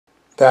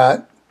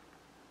That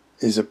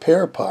is a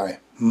pear pie.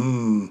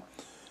 And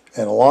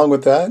along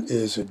with that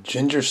is a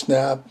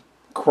Gingersnap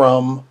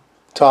crumb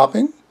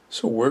topping.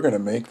 So we're going to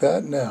make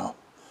that now.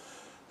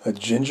 A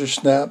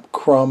Gingersnap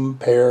crumb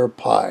pear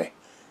pie.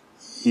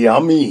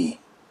 Yummy!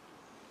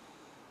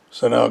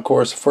 So now, of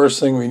course, the first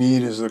thing we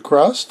need is the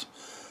crust.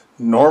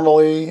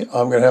 Normally,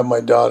 I'm going to have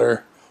my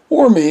daughter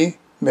or me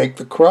make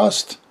the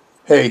crust.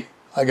 Hey,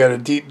 I got a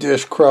deep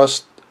dish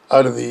crust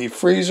out of the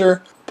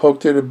freezer.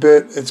 Poked it a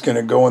bit. It's going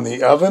to go in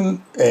the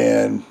oven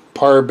and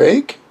par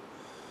bake.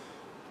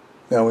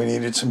 Now we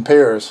needed some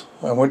pears.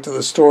 I went to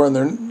the store and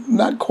they're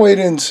not quite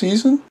in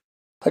season.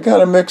 I got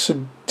a mix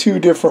of two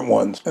different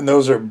ones, and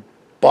those are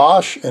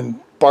Bosch and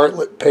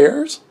Bartlett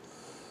pears.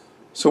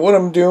 So what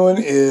I'm doing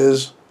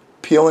is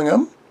peeling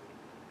them,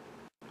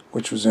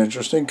 which was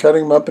interesting,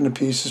 cutting them up into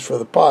pieces for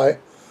the pie.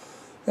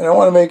 And I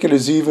want to make it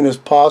as even as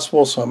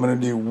possible, so I'm going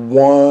to do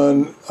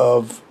one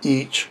of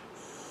each,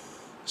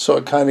 so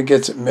it kind of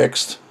gets it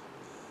mixed.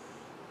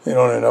 You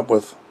don't end up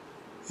with,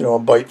 a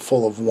bite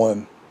full of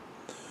one.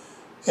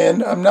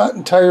 And I'm not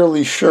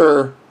entirely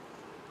sure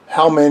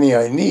how many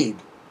I need.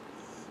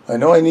 I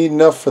know I need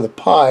enough for the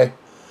pie,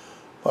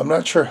 but I'm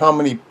not sure how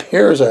many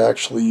pears I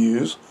actually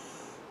use.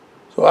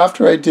 So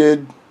after I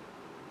did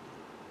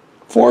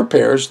 4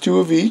 pears, 2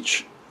 of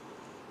each,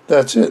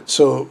 that's it.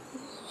 So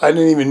I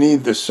didn't even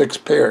need the 6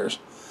 pears.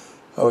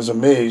 I was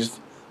amazed.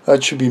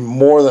 That should be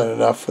more than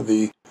enough for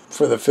the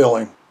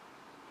filling.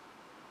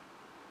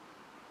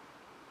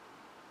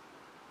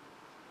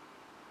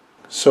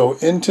 So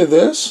into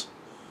this,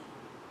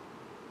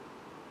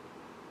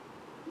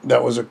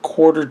 that was a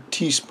 1/4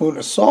 teaspoon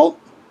of salt,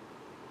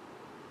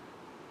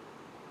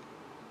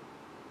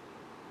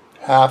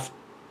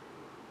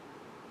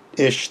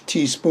 1/2-ish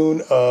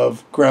teaspoon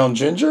of ground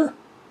ginger.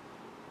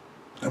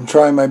 I'm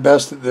trying my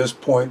best at this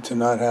point to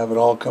not have it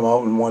all come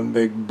out in one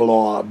big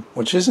blob,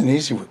 which isn't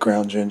easy with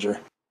ground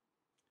ginger.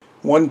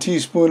 1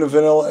 teaspoon of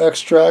vanilla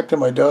extract, and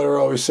my daughter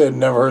always said it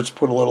never hurts to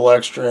put a little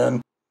extra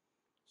in.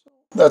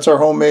 That's our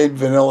homemade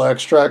vanilla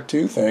extract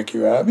too. Thank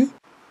you, Abby.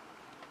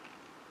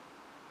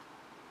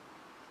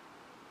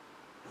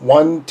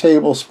 1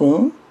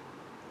 tablespoon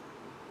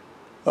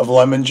of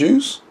lemon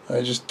juice.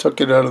 I just took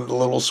it out of the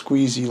little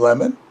squeezy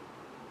lemon.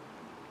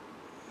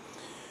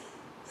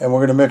 And we're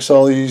going to mix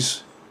all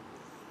these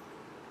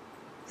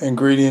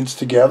ingredients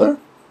together.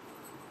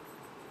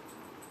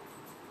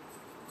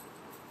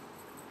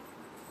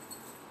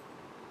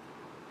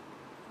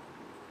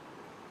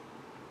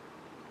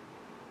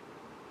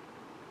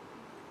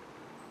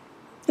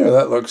 Yeah,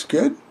 that looks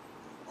good.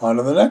 On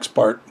to the next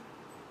part.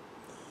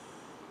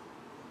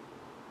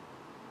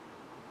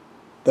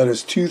 That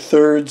is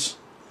 2/3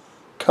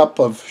 cup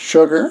of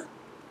sugar.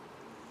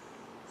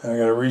 And I'm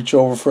going to reach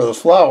over for the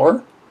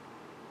flour,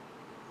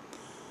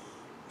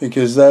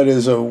 because that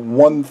is a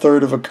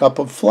 1/3 of a cup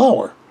of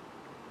flour.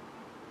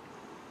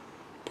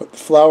 Put the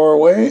flour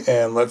away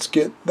and let's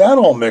get that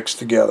all mixed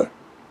together.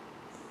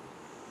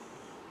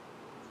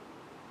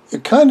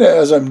 It kind of,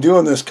 as I'm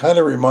doing this, kind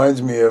of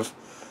reminds me of,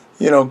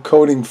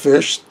 coating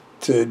fish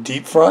to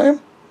deep fry them.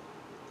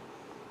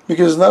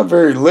 Because it's not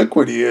very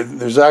liquidy.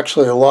 There's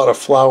actually a lot of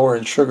flour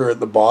and sugar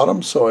at the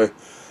bottom, so I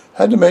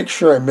had to make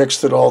sure I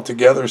mixed it all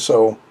together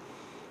so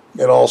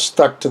it all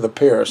stuck to the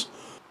pears.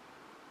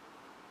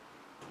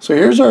 So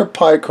here's our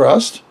pie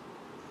crust.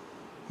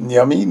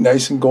 Yummy,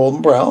 nice and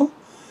golden brown.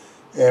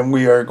 And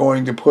we are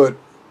going to put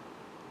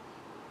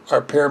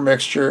our pear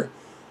mixture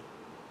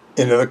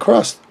into the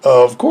crust,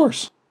 of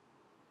course.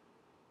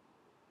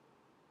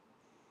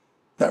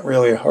 Not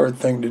really a hard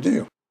thing to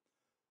do.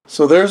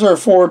 So there's our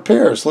 4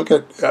 pears. Look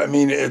at,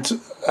 it's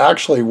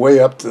actually way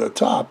up to the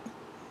top.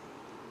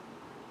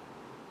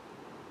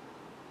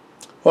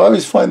 Well, I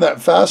always find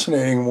that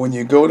fascinating when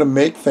you go to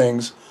make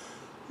things,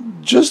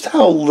 just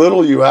how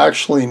little you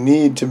actually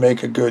need to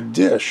make a good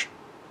dish.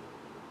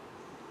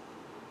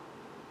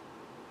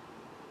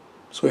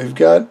 So we've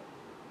got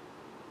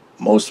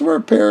most of our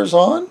pears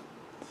on.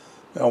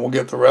 Now we'll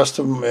get the rest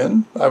of them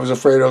in. I was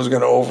afraid I was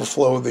going to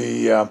overflow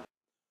the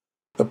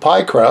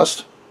pie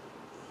crust,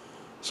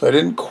 so I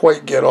didn't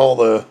quite get all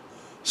the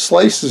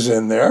slices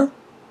in there,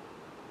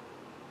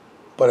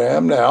 but I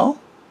am now.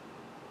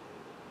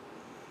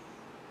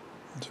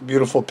 It's a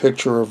beautiful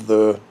picture of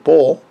the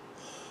bowl.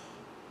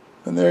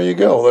 And there you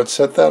go. Let's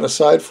set that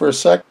aside for a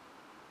sec.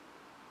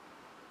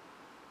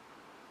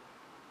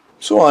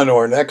 So on to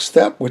our next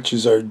step, which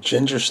is our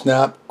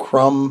Gingersnap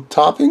crumb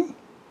topping.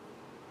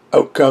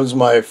 Out comes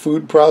my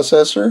food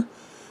processor.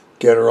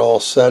 Get her all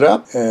set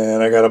up.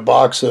 And I got a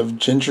box of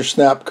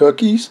Gingersnap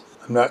cookies.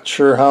 I'm not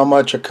sure how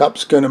much a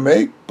cup's going to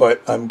make,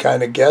 but I'm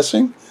kind of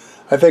guessing.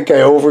 I think I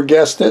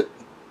overguessed it.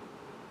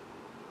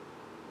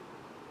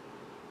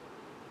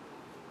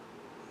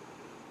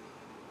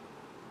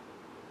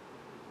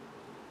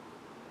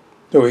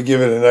 So we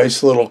give it a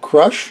nice little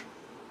crush.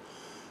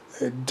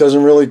 It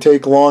doesn't really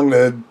take long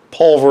to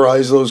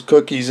pulverize those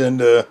cookies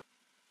into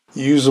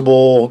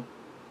usable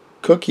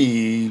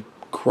cookie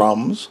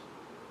crumbs.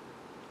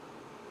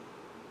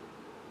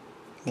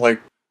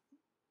 Like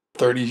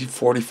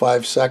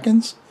 30-45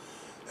 seconds.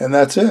 And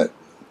that's it.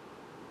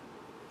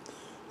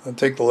 I'll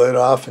take the lid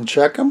off and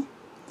check them.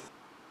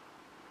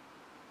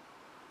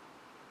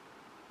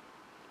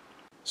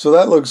 So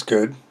that looks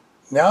good.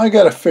 Now I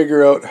got to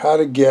figure out how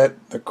to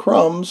get the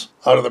crumbs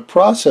out of the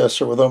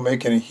processor without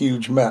making a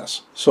huge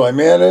mess. So I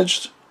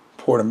managed,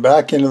 poured them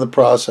back into the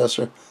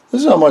processor.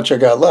 This is how much I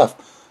got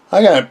left.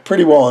 I got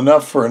pretty well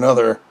enough for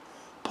another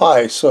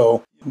pie.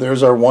 So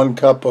there's our 1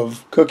 cup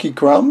of cookie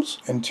crumbs,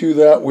 and to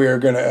that we are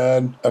going to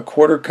add a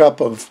 1/4 cup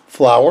of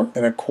flour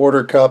and a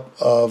 1/4 cup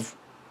of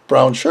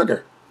brown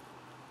sugar.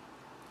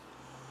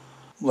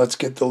 Let's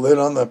get the lid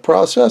on the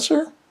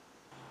processor.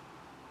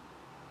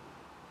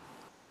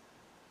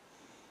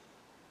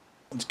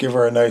 Let's give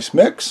her a nice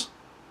mix.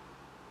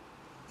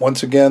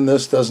 Once again,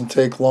 this doesn't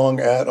take long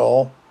at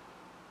all.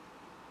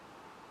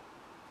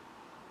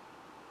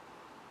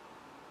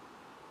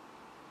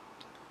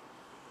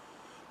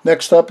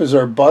 Next up is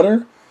our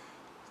butter.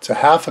 It's a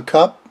 1/2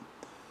 cup,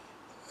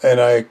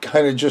 and I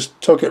kind of just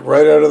took it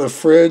right out of the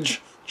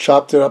fridge,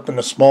 chopped it up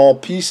into small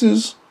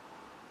pieces,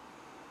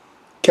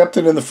 kept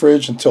it in the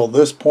fridge until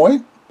this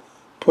point,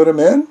 put them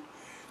in.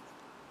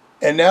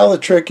 And now the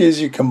trick is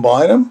you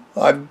combine them.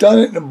 I've done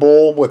it in a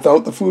bowl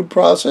without the food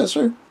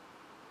processor.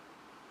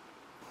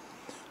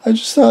 I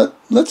just thought,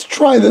 let's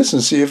try this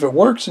and see if it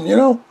works. And you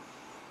know,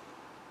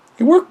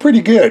 it worked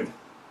pretty good.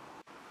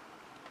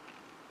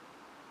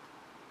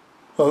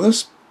 Well,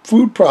 this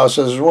food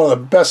processor is one of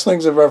the best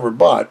things I've ever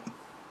bought.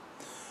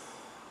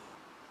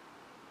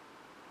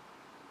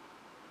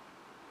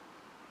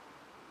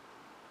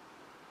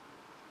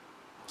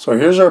 So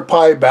here's our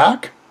pie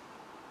back,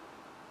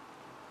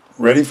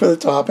 ready for the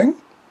topping.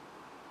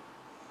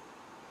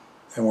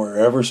 And we're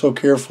ever so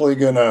carefully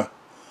going to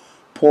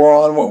pour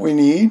on what we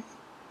need.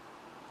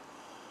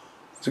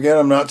 So again,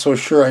 I'm not so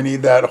sure I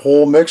need that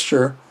whole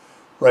mixture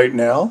right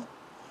now,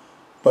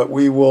 but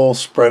we will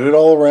spread it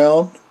all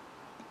around,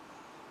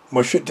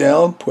 mush it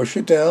down, push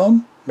it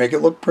down, make it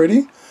look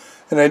pretty.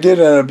 And I did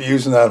end up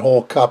using that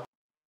whole cup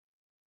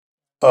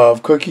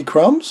of cookie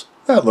crumbs.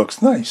 That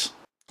looks nice.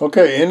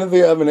 Okay, into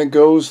the oven it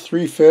goes,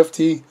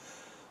 350,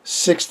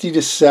 60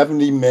 to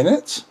 70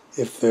 minutes.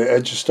 If the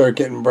edges start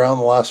getting brown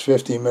the last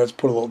 15 minutes,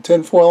 put a little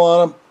tin foil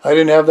on them. I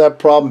didn't have that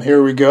problem.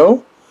 Here we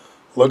go.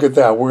 Look at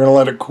that. We're going to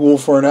let it cool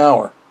for an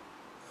hour.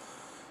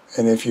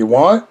 And if you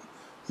want,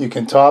 you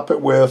can top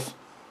it with,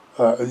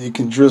 you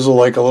can drizzle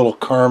like a little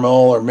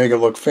caramel or make it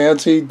look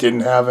fancy. Didn't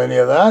have any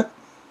of that.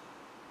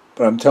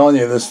 But I'm telling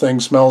you, this thing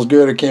smells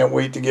good. I can't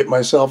wait to get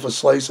myself a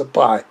slice of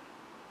pie.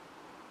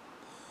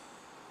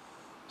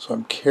 So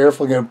I'm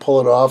carefully going to pull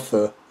it off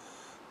the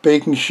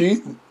baking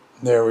sheet.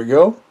 There we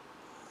go.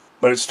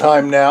 But it's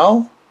time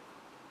now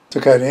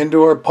to cut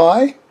into our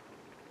pie.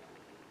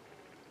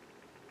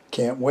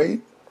 Can't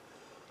wait.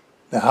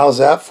 Now how's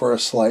that for a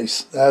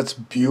slice? That's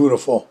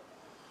beautiful.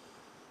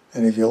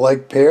 And if you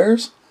like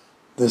pears,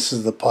 this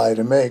is the pie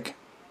to make.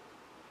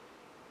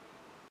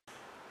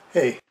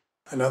 Hey,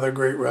 another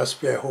great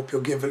recipe. I hope you'll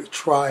give it a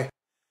try.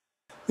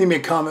 Leave me a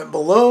comment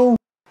below,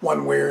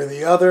 one way or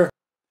the other.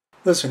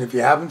 Listen, if you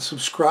haven't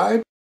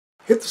subscribed,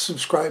 hit the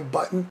subscribe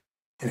button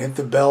and hit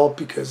the bell,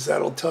 because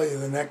that'll tell you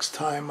the next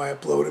time I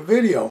upload a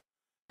video.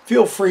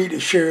 Feel free to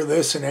share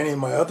this and any of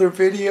my other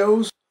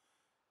videos.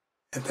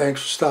 And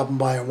thanks for stopping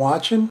by and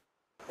watching.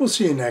 We'll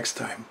see you next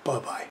time.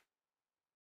 Bye-bye.